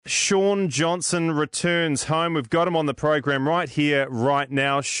Shaun Johnson returns home. We've got him on the program right here, right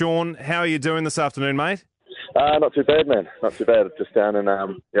now. Shaun, how are you doing this afternoon, mate? Not too bad, man. Not too bad. Just down in,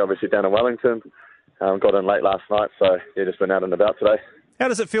 obviously down in Wellington. Got in late last night, so just been out and about today. How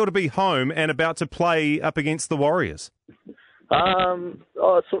does it feel to be home and about to play up against the Warriors?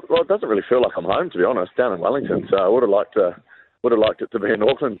 It doesn't really feel like I'm home, to be honest. Down in Wellington, so I would have liked it to be in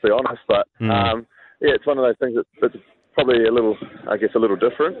Auckland, to be honest. But it's one of those things that's probably a little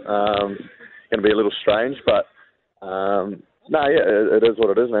different. Going to be a little strange, but it is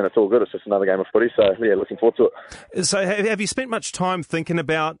what it is, man. It's all good. It's just another game of footy, so looking forward to it. So have you spent much time thinking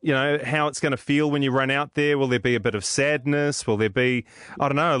about, how it's going to feel when you run out there? Will there be a bit of sadness? Will there be, a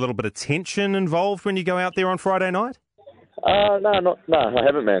little bit of tension involved when you go out there on Friday night? No, I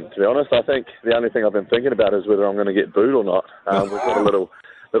haven't, man, to be honest. I think the only thing I've been thinking about is whether I'm going to get booed or not. We've got a little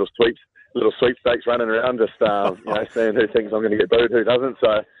sweepstakes running around, just seeing who thinks I'm going to get booed, who doesn't.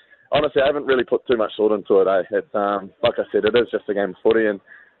 So honestly, I haven't really put too much thought into it. It's like I said, it is just a game of footy, and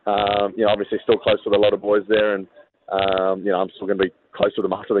obviously still close with a lot of boys there, and I'm still going to be close with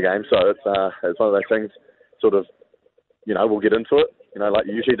them after the game. So it's one of those things. Sort of, we'll get into it, like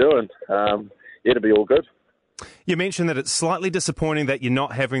you usually do, and it'll be all good. You mentioned that it's slightly disappointing that you're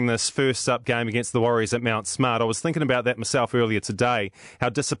not having this first-up game against the Warriors at Mount Smart. I was thinking about that myself earlier today, how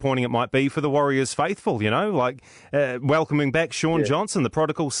disappointing it might be for the Warriors faithful, welcoming back Shaun Johnson, the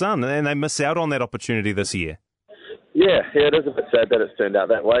prodigal son, and they miss out on that opportunity this year. Yeah, it is a bit sad that it's turned out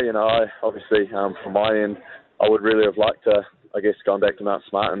that way. I obviously, from my end, I would really have liked to, gone back to Mount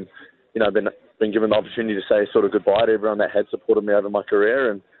Smart and, been given the opportunity to say sort of goodbye to everyone that had supported me over my career,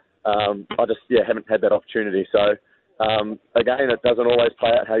 and I just haven't had that opportunity. So again, it doesn't always play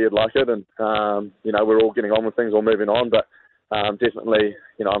out how you'd like it, and we're all getting on with things, all moving on. But definitely,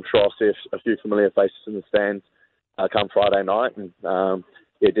 I'm sure I'll see a few familiar faces in the stands come Friday night, and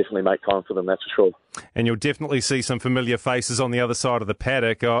definitely make time for them, that's for sure. And you'll definitely see some familiar faces on the other side of the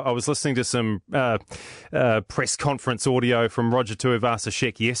paddock. I was listening to some press conference audio from Roger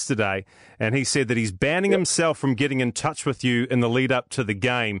Tuivasa-Sheck yesterday, and he said that he's banning himself from getting in touch with you in the lead up to the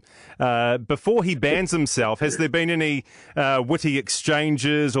game. Before he bans himself, has there been any witty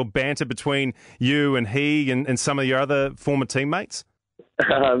exchanges or banter between you and he and some of your other former teammates?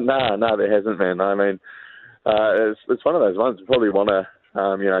 No, there hasn't, man. I mean, it's one of those ones. We probably want to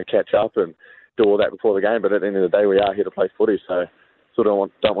catch up and do all that before the game, but at the end of the day, we are here to play footy, so sort of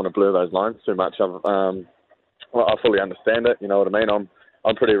don't want to blur those lines too much. I fully understand it, you know what I mean?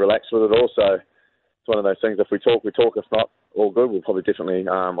 I'm pretty relaxed with it all, so it's one of those things. If we talk, we talk. If not, all good. We'll probably definitely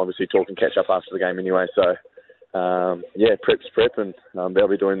obviously talk and catch up after the game anyway, so prep's prep, and they'll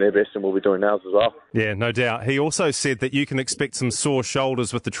be doing their best and we'll be doing ours as well. Yeah, no doubt. He also said that you can expect some sore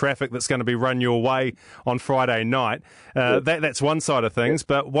shoulders with the traffic that's going to be run your way on Friday night. That's one side of things,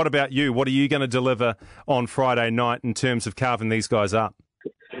 but what about you? What are you going to deliver on Friday night in terms of carving these guys up?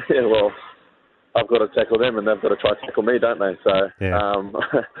 Yeah, well, I've got to tackle them and they've got to try to tackle me, don't they? So,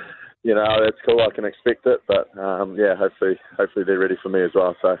 that's cool. I can expect it, but hopefully they're ready for me as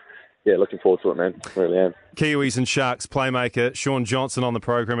well. So, looking forward to it, man. Really am. Kiwis and Sharks playmaker Shaun Johnson on the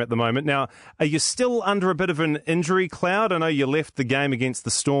program at the moment. Now, are you still under a bit of an injury cloud? I know you left the game against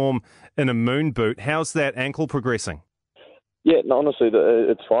the Storm in a moon boot. How's that ankle progressing? Yeah, no, honestly,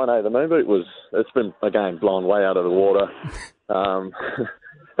 it's fine. The moon boot it's been, again, blown way out of the water.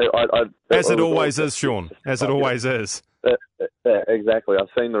 As it always is, Shaun. As it always is. Exactly. I've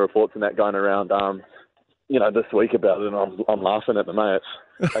seen the reports and that going around this week about it, and I'm laughing at the mates.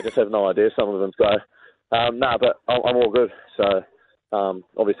 They just have no idea, some of them. So, but I'm all good. So,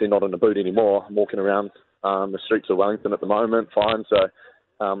 obviously not in the boot anymore. I'm walking around the streets of Wellington at the moment, fine. So,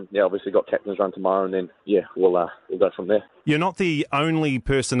 obviously got captain's run tomorrow, and then, we'll go from there. You're not the only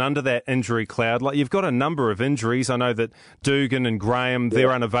person under that injury cloud. Like, you've got a number of injuries. I know that Dugan and Graham,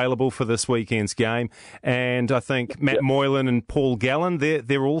 they're unavailable for this weekend's game. And I think Matt Moylan and Paul Gallen,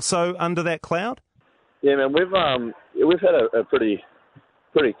 they're also under that cloud? Yeah, man, we've had a pretty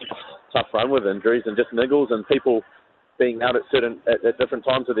tough run with injuries and just niggles and people being out at different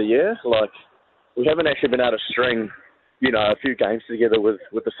times of the year. Like, we haven't actually been able to string, a few games together with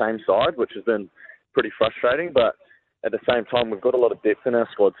the same side, which has been pretty frustrating. But at the same time, we've got a lot of depth in our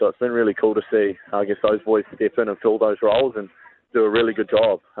squad, so it's been really cool to see, those boys step in and fill those roles and do a really good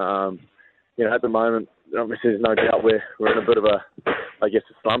job. At the moment, obviously, there's no doubt we're in a bit of a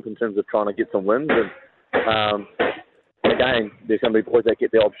slump in terms of trying to get some wins. And again, there's going to be boys that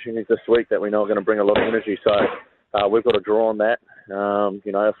get the opportunities this week that we know are going to bring a lot of energy. So we've got to draw on that.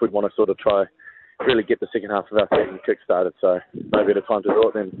 If we want to sort of try really get the second half of our season kick-started. So maybe at a time to do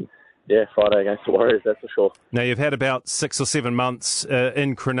it, then Friday against the Warriors, that's for sure. Now, you've had about 6 or 7 months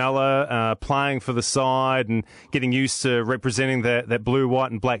in Cronulla, playing for the side and getting used to representing that blue,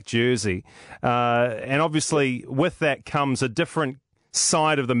 white and black jersey. And obviously, with that comes a different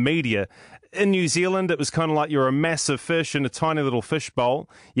side of the media. In New Zealand, it was kind of like you're a massive fish in a tiny little fish bowl.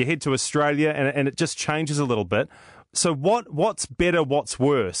 You head to Australia, and it just changes a little bit. So what's better, what's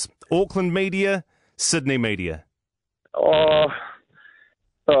worse? Auckland media, Sydney media?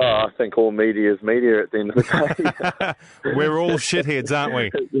 I think all media is media at the end of the day. We're all shitheads, aren't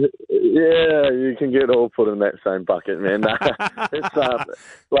we? Yeah, you can get all put in that same bucket, man. It's the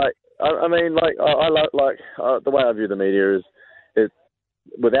way I view the media is,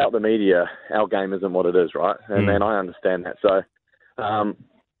 without the media, our game isn't what it is, right? And then I understand that. So,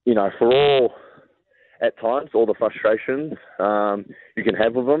 for at times, all the frustrations you can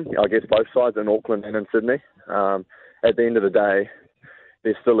have with them, I guess both sides in Auckland and in Sydney, at the end of the day,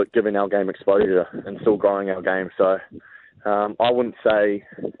 they're still giving our game exposure and still growing our game. So I wouldn't say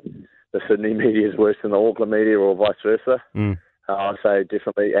the Sydney media is worse than the Auckland media or vice versa. I'd say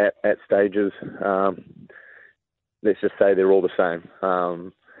definitely at stages, let's just say they're all the same.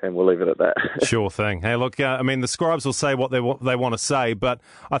 And we'll leave it at that. Sure thing. Hey, look, the scribes will say what they want to say, but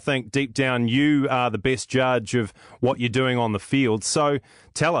I think deep down you are the best judge of what you're doing on the field. So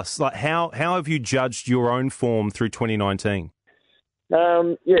tell us, how have you judged your own form through 2019?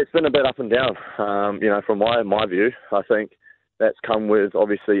 It's been a bit up and down. From my view, I think that's come with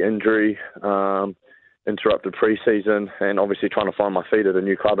obviously injury, interrupted pre-season, and obviously trying to find my feet at a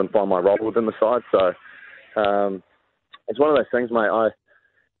new club and find my role within the side. So it's one of those things, mate.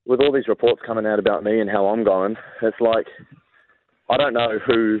 With all these reports coming out about me and how I'm going, it's like, I don't know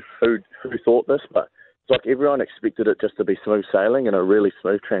who thought this, but it's like everyone expected it just to be smooth sailing and a really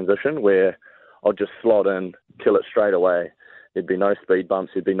smooth transition where I'll just slot in, kill it straight away. There'd be no speed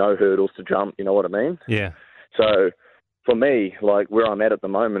bumps, there'd be no hurdles to jump, you know what I mean? Yeah. So for me, where I'm at the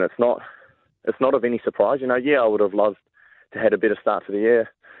moment, it's not of any surprise. I would have loved to had a better start to the year,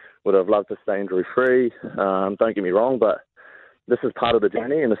 would have loved to stay injury free. Don't get me wrong, but this is part of the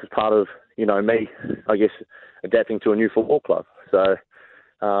journey, and this is part of, me, I guess, adapting to a new football club. So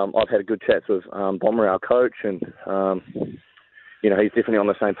I've had good chats with Bomber, our coach, and, he's definitely on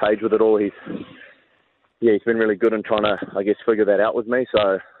the same page with it all. He's been really good in trying to, I guess, figure that out with me.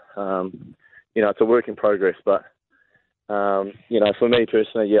 So, it's a work in progress. But, for me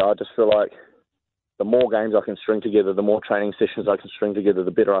personally, I just feel like the more games I can string together, the more training sessions I can string together,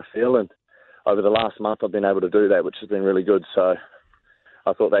 the better I feel. And over the last month, I've been able to do that, which has been really good. So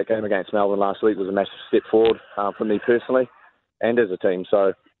I thought that game against Melbourne last week was a massive step forward for me personally and as a team.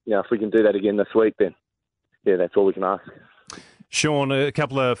 So, if we can do that again this week, then, that's all we can ask. Sean, a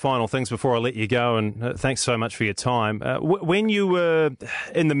couple of final things before I let you go, and thanks so much for your time. When you were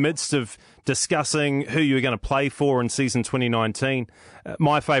in the midst of discussing who you were going to play for in season 2019,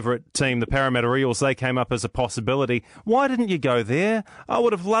 my favourite team, the Parramatta Eels, they came up as a possibility. Why didn't you go there? I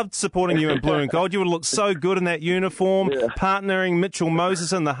would have loved supporting you in blue and gold. You would have looked so good in that uniform, partnering Mitchell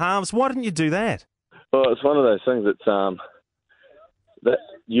Moses in the halves. Why didn't you do that? Well, it's one of those things that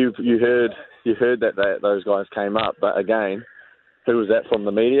you heard that those guys came up, but again, who was that from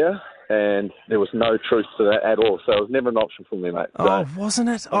the media? And there was no truth to that at all. So it was never an option for me, mate. So wasn't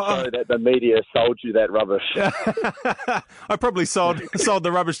it? I'm sorry that the media sold you that rubbish. I probably sold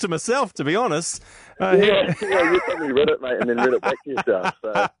the rubbish to myself, to be honest. You probably read it, mate, and then read it back to yourself.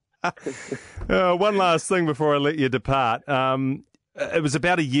 So. One last thing before I let you depart. It was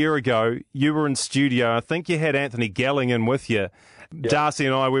about a year ago. You were in studio. I think you had Anthony Gelling in with you. Yep. Darcy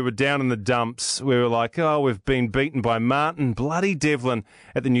and I, we were down in the dumps. We were like, we've been beaten by Martin bloody Devlin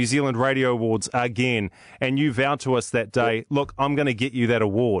at the New Zealand Radio Awards again. And you vowed to us that day, look, I'm going to get you that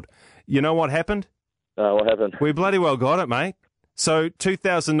award. You know what happened? What happened? We bloody well got it, mate. So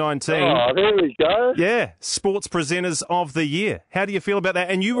 2019. Oh, there we go. Yeah, Sports Presenters of the Year. How do you feel about that?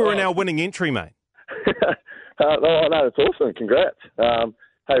 And you were in our winning entry, mate. No, it's awesome. Congrats.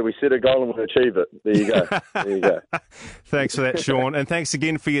 Hey, we set a goal and we achieve it. There you go. Thanks for that, Sean. And thanks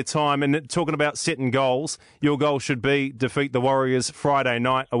again for your time. And talking about setting goals, your goal should be defeat the Warriors Friday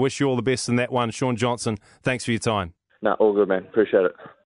night. I wish you all the best in that one. Sean Johnson, thanks for your time. No, all good, man. Appreciate it.